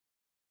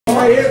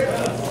right here.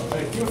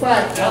 Give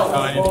flag.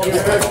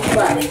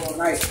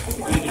 Nice.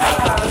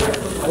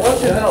 What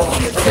the hell?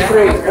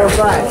 3, 4,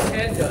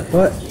 5.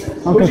 What?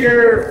 Who's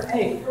your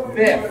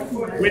fifth?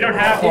 We don't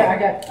have one.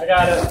 Yeah, I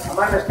got it.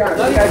 Minus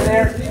counter. You guys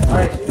there? All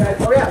right, you guys.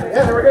 Oh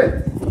yeah, they were good.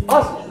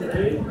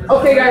 Awesome.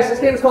 Okay, guys, this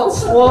game is called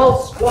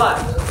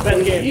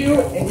Sqad.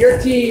 You and your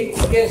team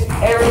against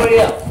everybody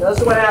else. Now, this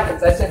is what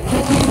happens. I send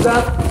 2 teams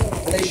up,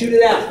 and they shoot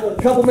it out.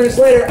 A couple minutes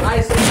later,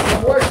 I send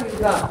 4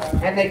 teams up,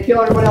 and they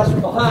kill everyone else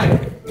from behind.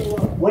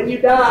 When you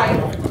die,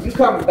 you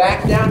come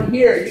back down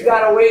here. You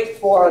gotta wait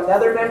for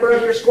another member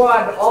of your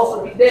squad to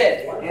also be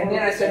dead, and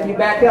then I send you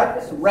back up.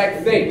 It's a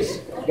wrecked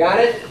face. Got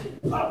it?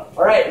 All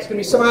right, it's gonna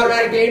be some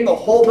automatic game. The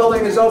whole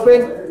building is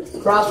open.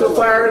 Crossfield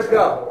fires,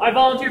 go. I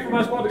volunteer for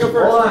my squad to go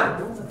first. Hold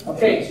on.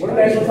 Okay, so what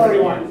do you guys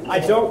want? I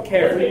don't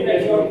care.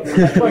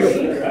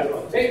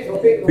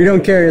 We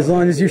don't care as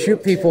long as you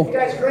shoot people. You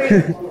guys great?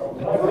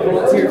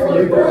 Volunteer for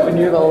your group and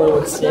you're the only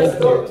one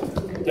standing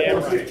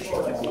here.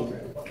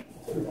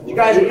 You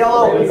guys are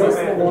yellow.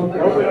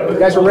 You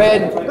guys are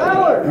red.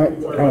 Oh,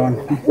 hold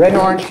on. Red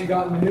and orange.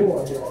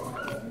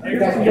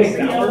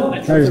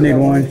 I just need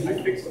one.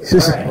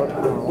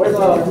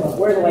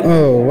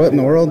 Oh, what in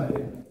the world?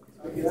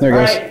 There it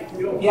goes.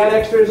 You have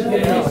extras?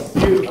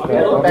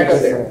 Back up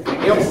there.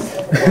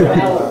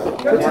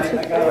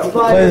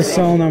 Play the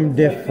song, I'm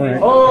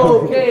different.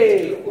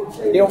 Okay.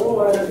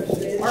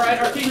 Alright,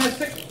 our team has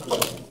 6.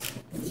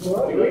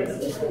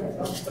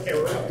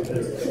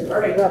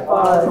 Alright, got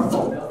 5.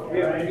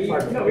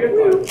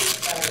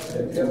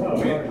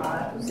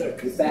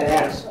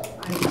 Badass.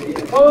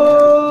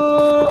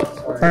 Oh!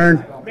 Burn.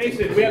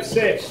 Mason, we have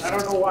 6. I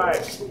don't know why.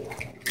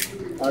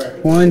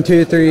 1,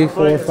 2, 3,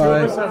 4,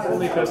 5,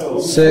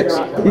 6.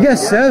 You got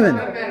 7.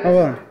 Oh,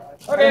 well.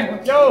 Okay,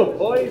 go,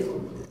 boys.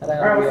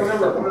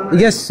 You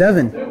got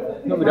 7.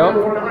 No, we don't.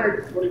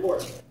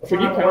 Should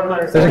you count?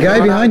 There's a guy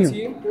behind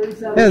you.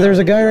 Yeah, there's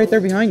a guy right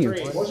there behind you.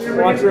 4,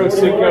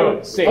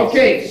 6.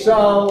 Okay,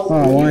 so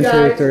Oh, 1,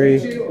 2,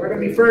 3. we're gonna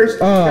be first.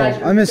 Oh,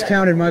 I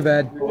miscounted. My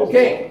bad.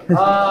 Okay, you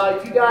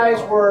guys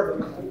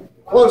were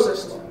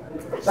closest.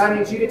 So that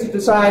means you get to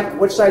decide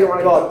which side you want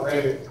to go up.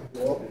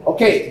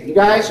 Okay, you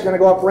guys are going to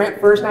go up ramp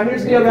first. Now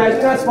here's the deal, guys.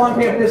 Do not spawn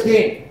camp in this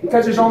game.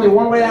 Because there's only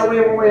one way that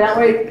way, one way that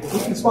way, you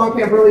can spawn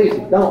camp really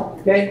easy. Don't,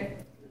 okay?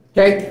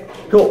 Okay?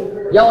 Cool.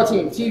 Yellow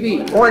team,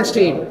 TV. Orange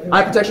team,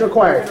 eye protection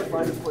required.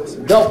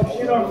 Go.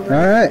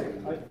 Alright.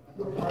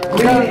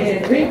 Green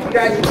and pink, you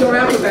guys are chilling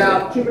out for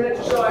about 2 minutes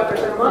or so after I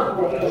set them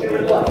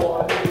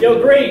up. Yo,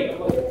 green.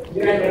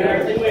 You guys are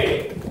actually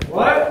waiting.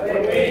 What?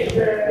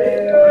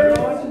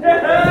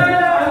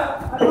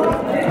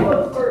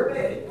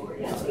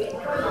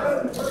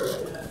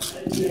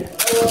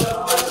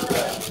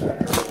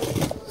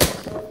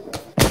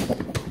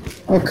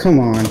 Oh, come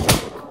on.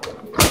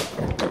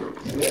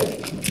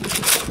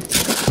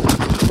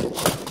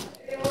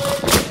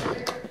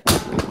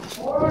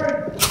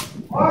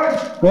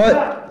 What?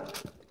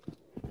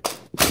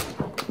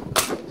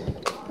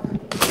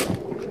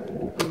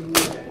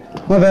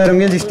 My bad, I'm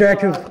getting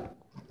distracted.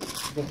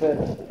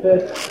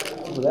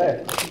 Over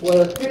there.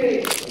 Well,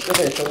 okay,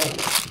 so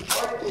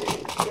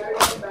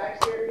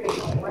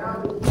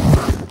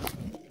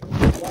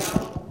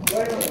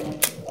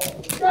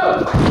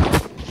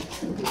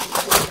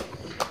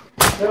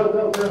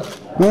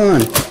Come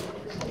on.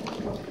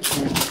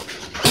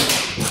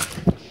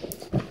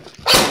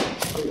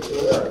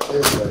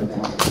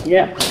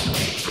 Yeah.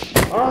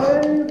 I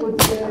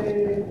would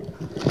say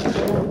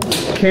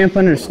Camp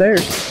under the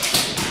stairs.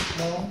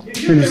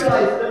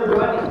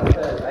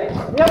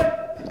 Yep.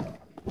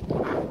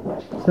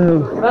 So,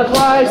 That's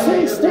why I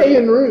say stay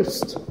and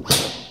roost.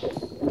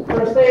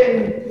 Or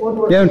stay in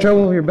Woodward. you having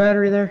trouble with your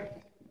battery there?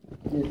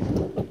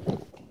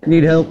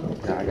 Need help?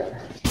 no, I got it.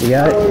 You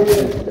got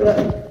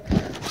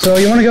it? So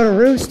you want to go to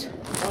roost?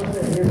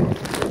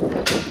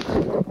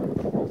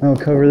 I'll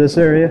cover this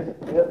area.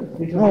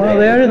 Oh, well,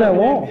 they added that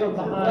wall.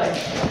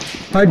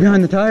 Hide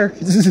behind the tire.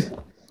 Just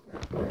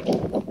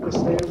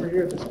stay over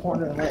here at this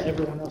corner and let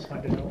everyone else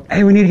find it out.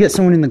 Hey, we need to get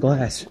someone in the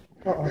glass.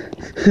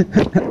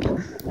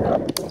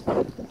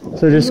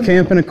 So just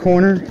camp in a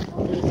corner.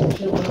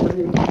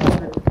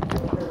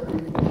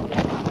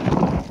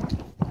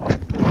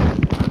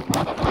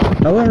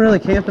 I wouldn't really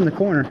camp in the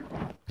corner.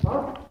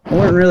 I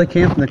wouldn't really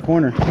camp in the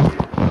corner.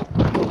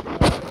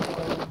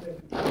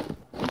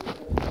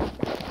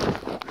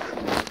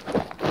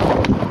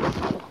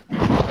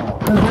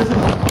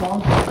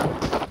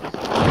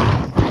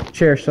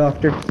 Chair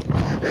softer.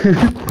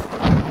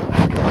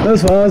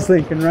 That's what I was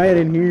thinking, right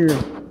in here.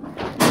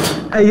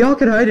 Hey, y'all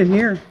could hide in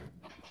here.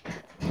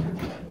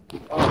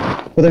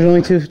 But there's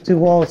only two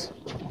walls.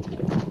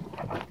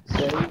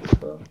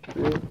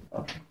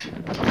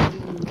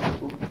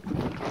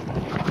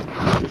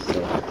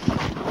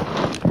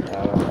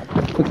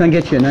 We can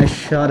get you a nice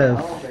shot of.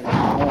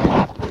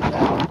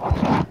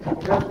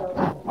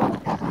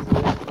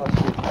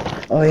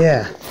 Oh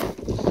yeah.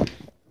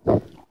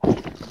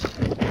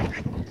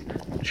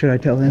 Should I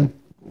tell him?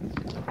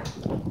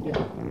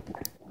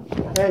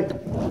 Hey.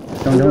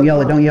 Don't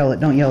yell it, don't yell it,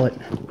 don't yell it.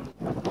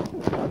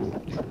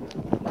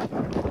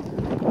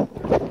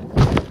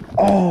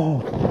 Oh,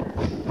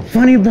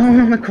 funny bone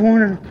on the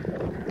corner.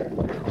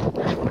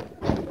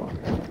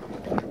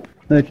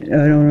 Look,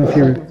 I don't know if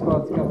you're.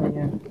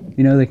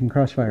 You know they can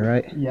crossfire,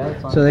 right? Yeah,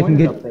 it's on so they can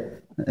get up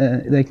there.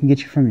 they can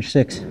get you from your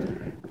 6.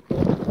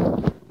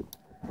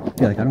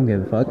 You're like, I don't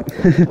give a fuck.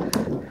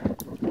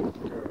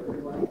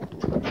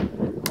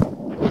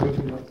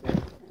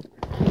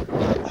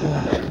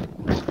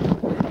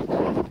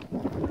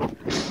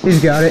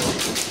 He's got it.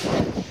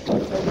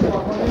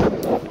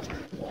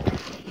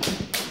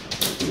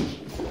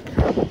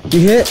 You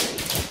hit?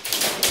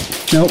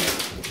 Nope.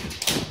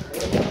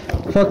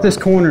 Fuck this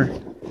corner.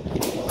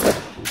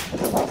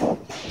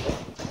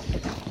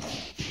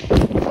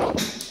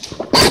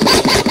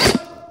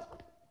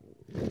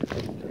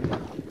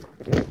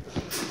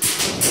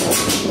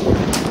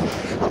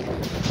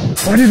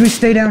 Why did we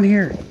stay down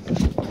here?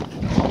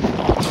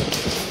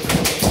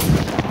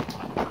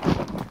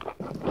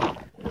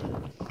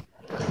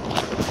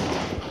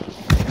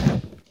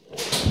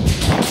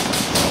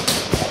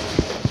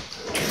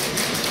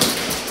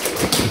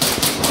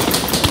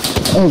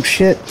 Oh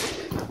shit.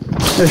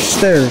 There's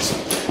stairs.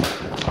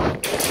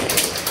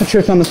 I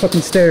tripped on the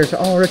fucking stairs.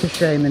 Oh,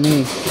 ricochet in the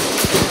knee.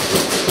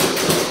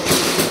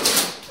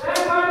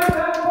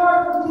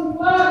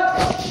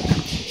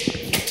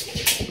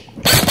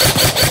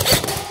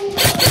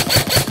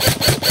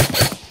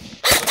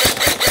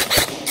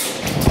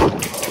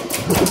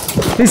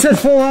 He said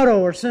full auto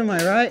or semi,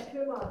 right?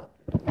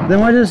 Then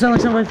why does it sound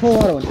like somebody full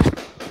auto?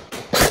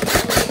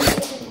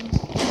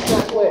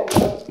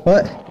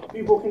 What?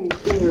 People can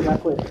finger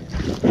that way.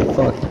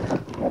 Fuck.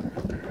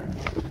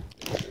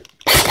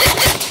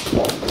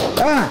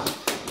 Ah!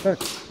 Fuck.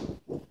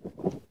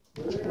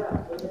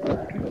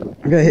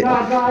 I got hit.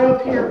 Guy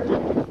up here.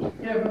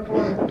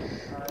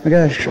 I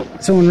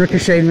got someone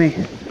ricocheted me.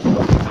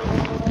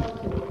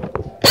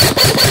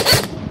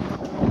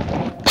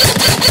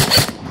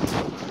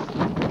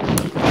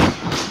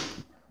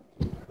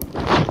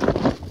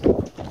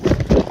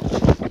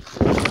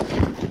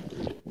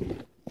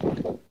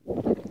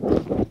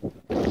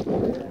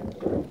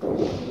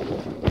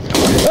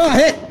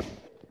 Hit!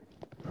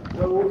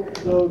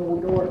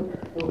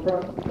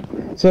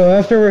 So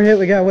after we're hit,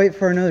 we gotta wait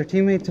for another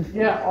teammate to.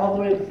 Yeah, all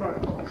the way to the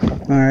front.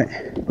 All right.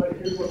 But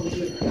here's what we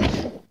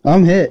do.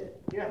 I'm hit.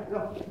 Yeah,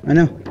 go. I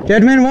know.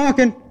 Dead man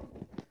walking.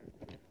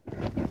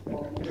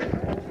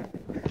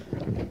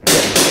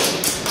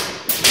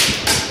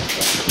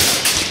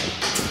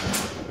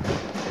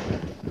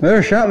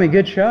 Whoever shot me,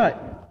 good shot.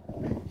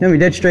 Hit me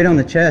dead straight on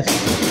the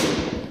chest.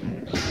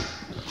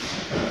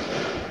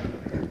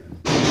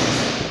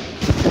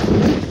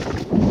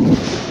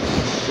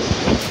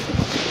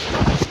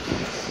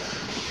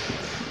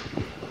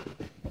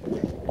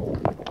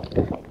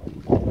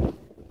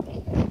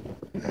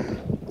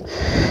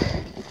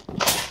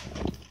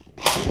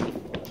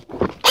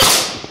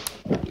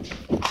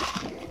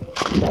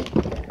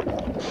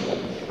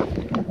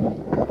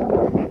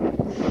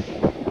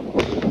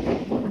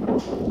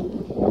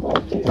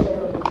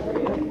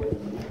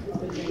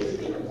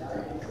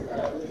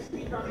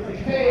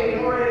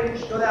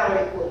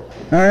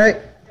 All right.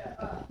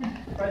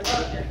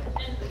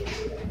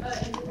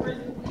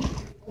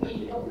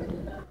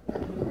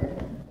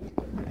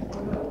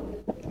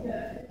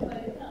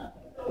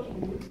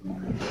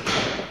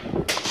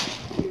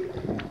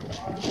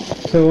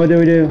 So what do?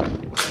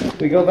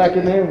 We go back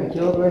in there and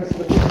kill the rest of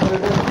the people that are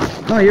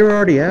there. Oh, you were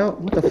already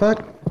out? What the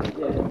fuck?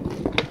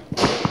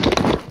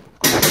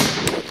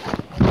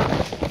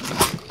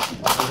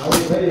 I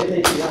was ready to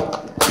take you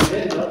out.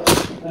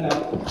 I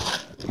know.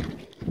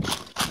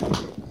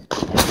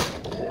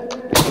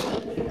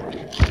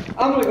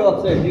 I'm gonna go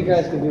upstairs. You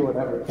guys can do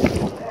whatever.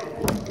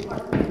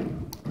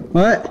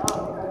 What?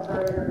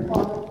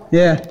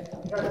 Yeah.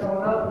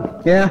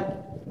 Yeah.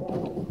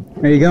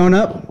 Are you going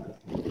up?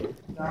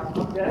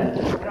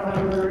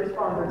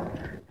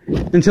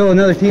 Until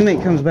another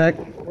teammate comes back.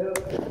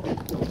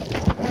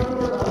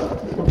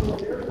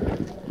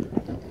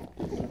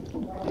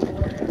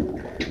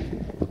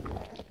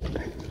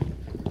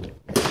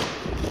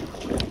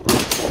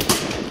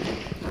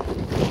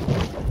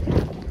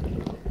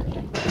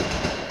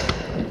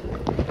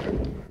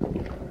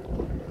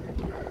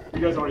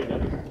 You guys already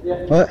did it.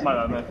 Yeah. What? My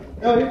bad, man.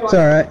 No, you're fine. It's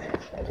alright.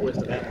 Waste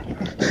of that.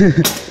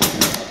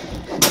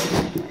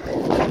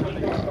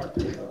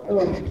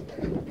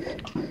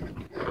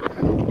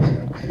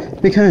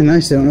 Be kind of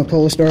nice though, no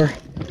Polar Star.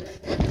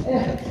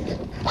 Yeah.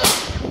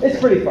 It's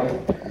pretty fun.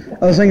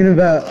 I was thinking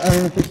about, I don't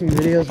know if you've seen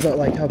videos about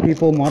like how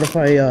people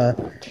modify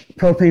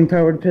propane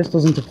powered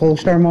pistols into Polar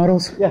Star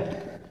models. Yeah.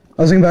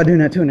 I was thinking about doing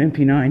that to an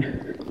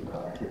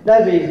MP9.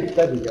 That'd be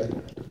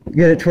good.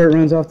 Get it to where it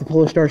runs off the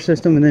Polar Star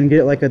system and then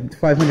get like a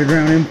 500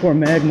 round M4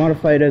 mag,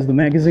 modify it as the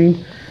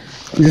magazine.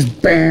 And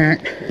just bang.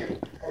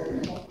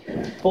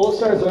 Full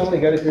stars are only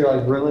good if you're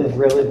like really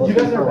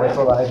looking for like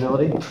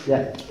reliability.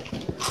 Yeah.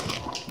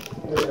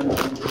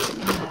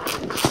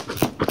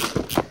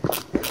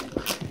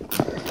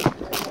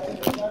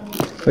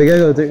 We gotta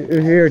go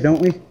through here,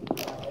 don't we?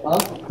 Huh?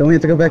 Don't we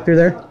have to go back through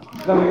there?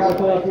 No, we gotta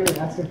put it up here and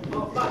ask him.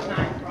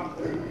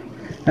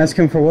 Ask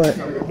him for what?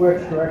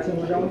 Which direction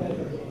we're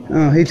going?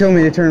 Oh, he told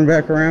me to turn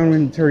back around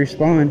and to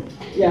respawn.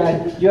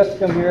 Yeah, you have to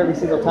come here every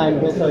single time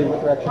and he'll tell you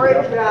what direction to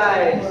Alright, go.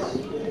 guys.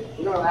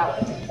 We're going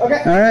that way.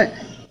 Okay. All right.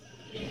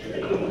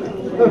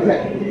 Okay.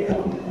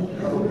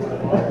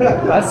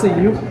 I see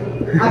you.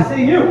 I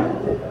see you.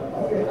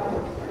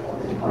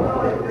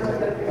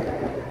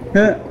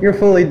 You're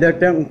fully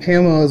decked out in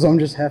camos. I'm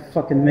just half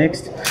fucking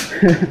mixed.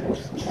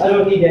 I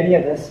don't need any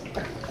of this.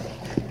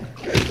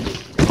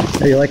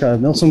 Are you like a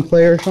Milsom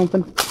player or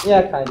something?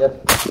 Yeah, kind of.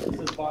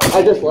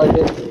 I just like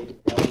it.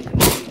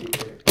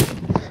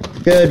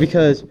 Good,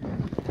 because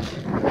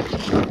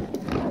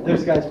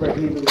There's guys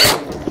breaking even.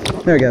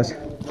 there it goes.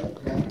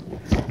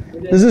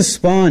 This is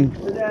spawn.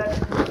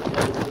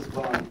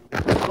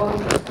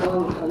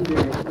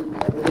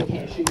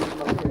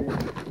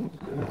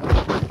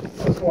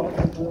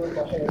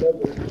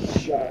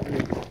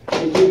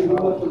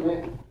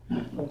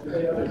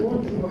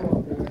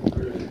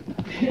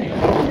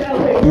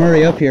 I'm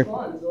already up here.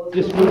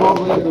 Just move all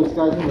the way to those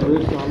guys in the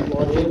roof so I'm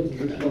blocked in.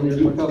 And then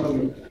you cover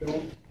me.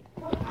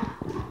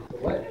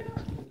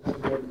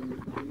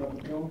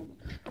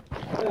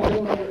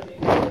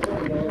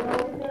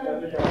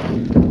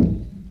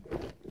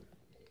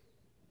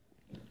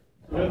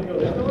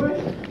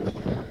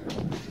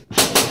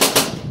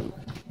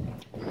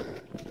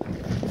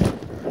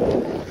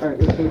 Alright,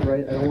 this is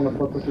right. I don't want to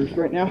fuck with Roost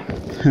right now.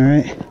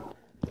 Alright.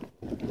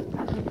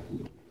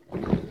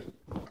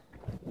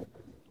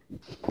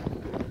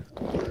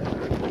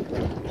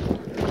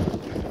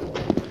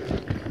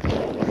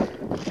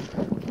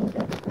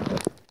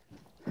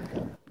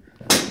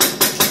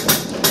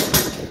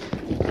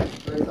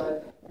 Right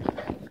side.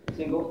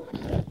 Single.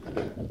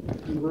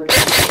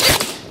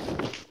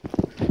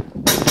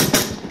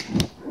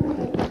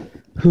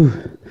 Whew.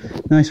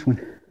 Nice one.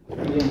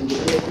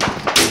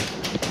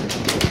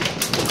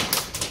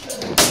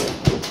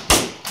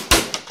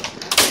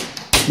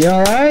 You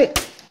alright?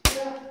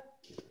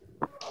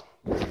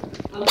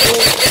 I'm old.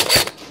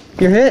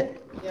 You're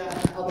hit?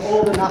 Yeah, I'm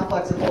old and not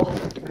flexible.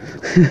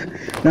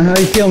 Know how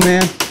you feel,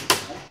 man?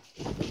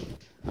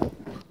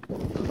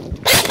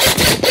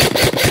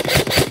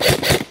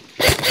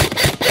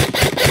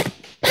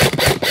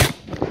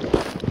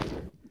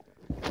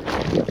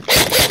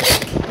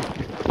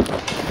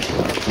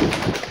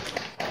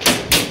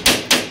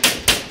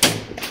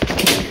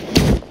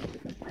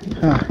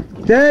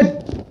 Dead!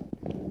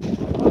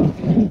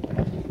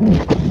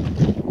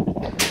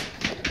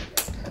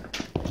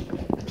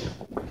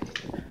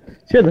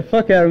 Scared the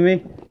fuck out of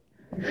me.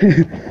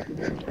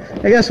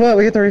 Hey, guess what?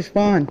 We get to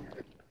respawn.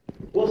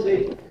 We'll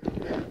see.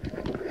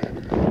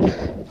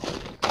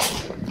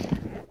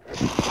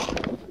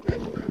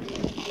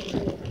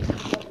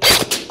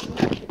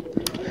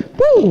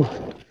 Woo!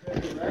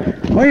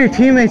 One of your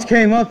teammates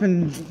came up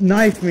and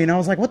knifed me, and I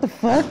was like, what the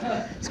fuck?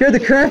 Scared the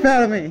crap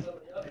out of me.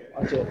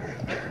 Watch it.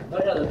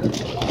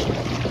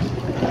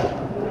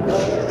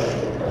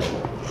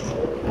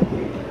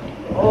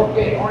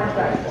 Okay, orange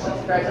guys. Set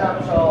you guys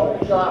up, so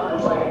chill out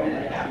for like a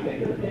minute and a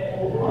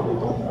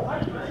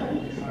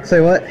half.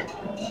 Say what?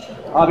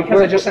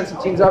 Because I just sent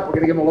some teams up, we're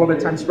going to give them a little bit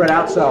of time to spread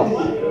out, so.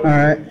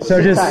 Alright,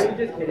 so just...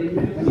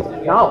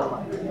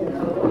 No.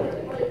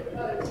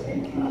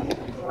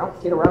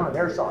 Don't get around with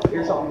airsoft.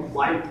 Airsoft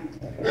light.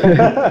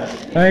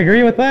 I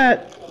agree with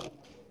that.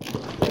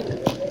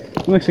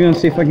 I'm actually going to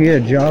see if I can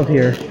get a job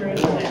here.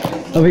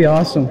 That'll be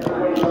awesome.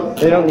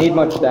 They don't need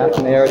much staff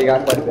and they already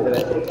got quite a bit of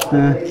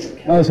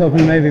it. I was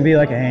hoping maybe be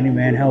like a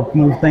handyman, help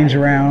move things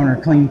around or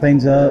clean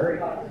things up.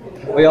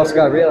 We also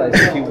got to realize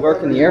if you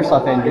work in the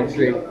airsoft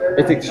industry,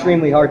 it's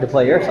extremely hard to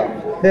play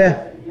airsoft.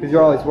 Yeah. Because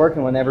you're always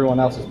working when everyone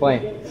else is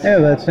playing. Yeah,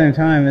 but at the same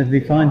time, it'd be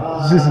fun.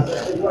 How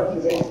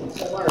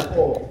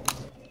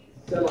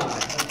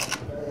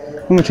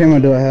much ammo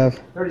do I have?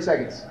 30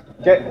 seconds.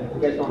 Okay.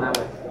 You guys going that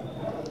way.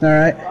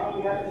 Alright.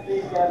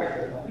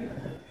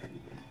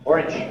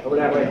 Orange, over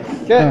that way.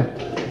 Okay.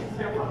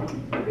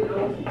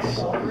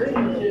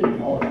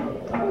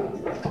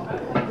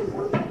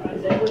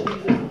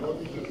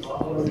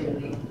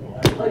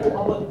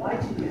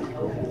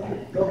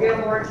 Go get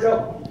him, Orange,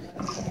 go.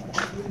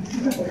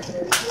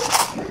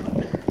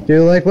 Do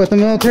you like what the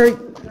military?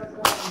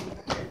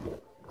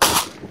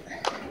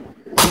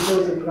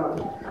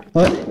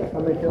 What?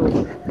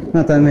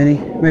 Not that many.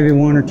 Maybe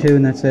one or two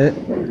and that's it.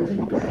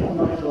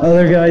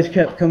 Other guys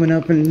kept coming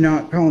up and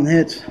not calling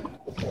hits.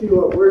 See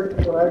what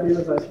I do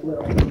is I split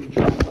them.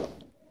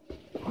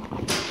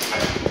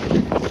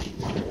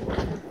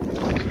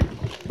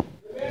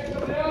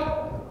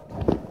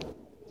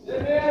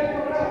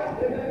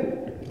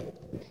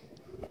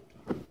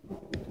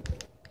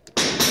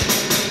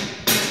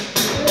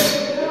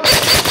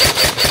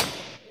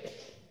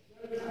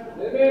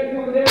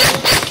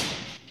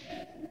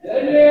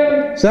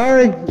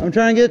 Sorry, I'm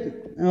trying to get...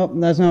 Oh,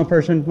 that's not a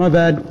person. My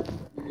bad.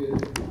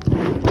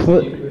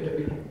 What?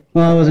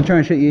 Well, I wasn't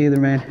trying to shoot you either,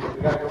 man.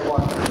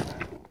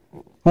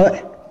 What?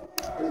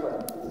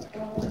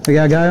 We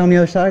got a guy on the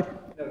other side?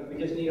 No,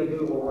 we just need a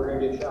move or we're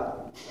going to get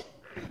shot.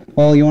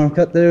 Well, you want to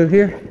cut through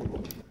here?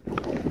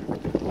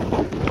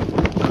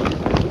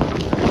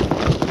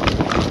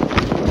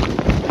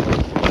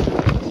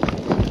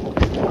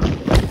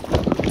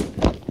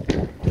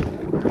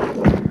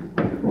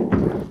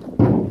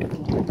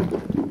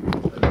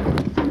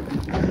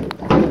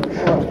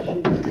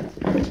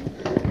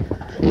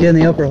 Get in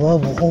the upper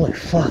level. Holy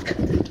fuck. I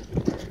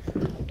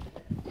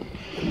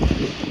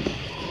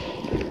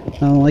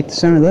don't like the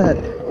sound of that.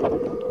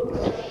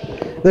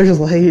 There's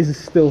Lays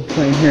still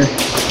playing here.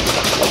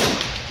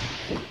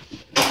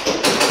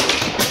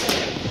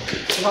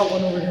 I got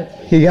one over here.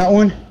 You got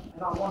one? I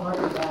got one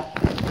right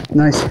back.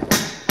 Nice.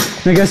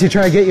 I guess he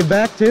tried to get you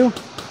back too?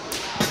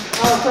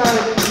 Oh, sorry,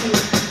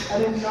 I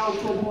didn't know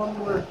which one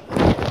were.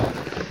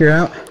 You're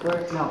out? Where?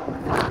 No.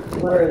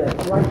 Where are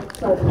they? Right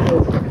side of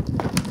the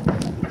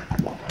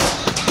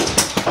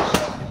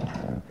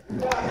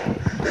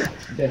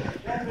Okay.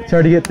 It's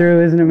hard to get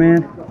through, isn't it,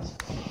 man?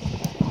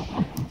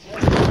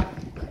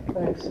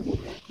 Thanks.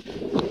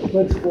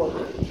 Good sport.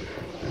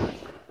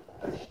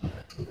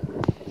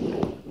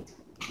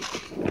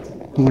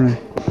 I'm gonna...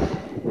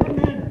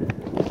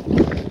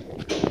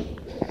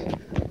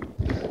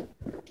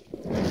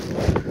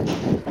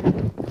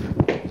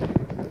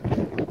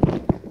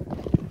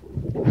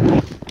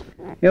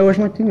 Yeah, where's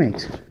my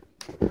teammates?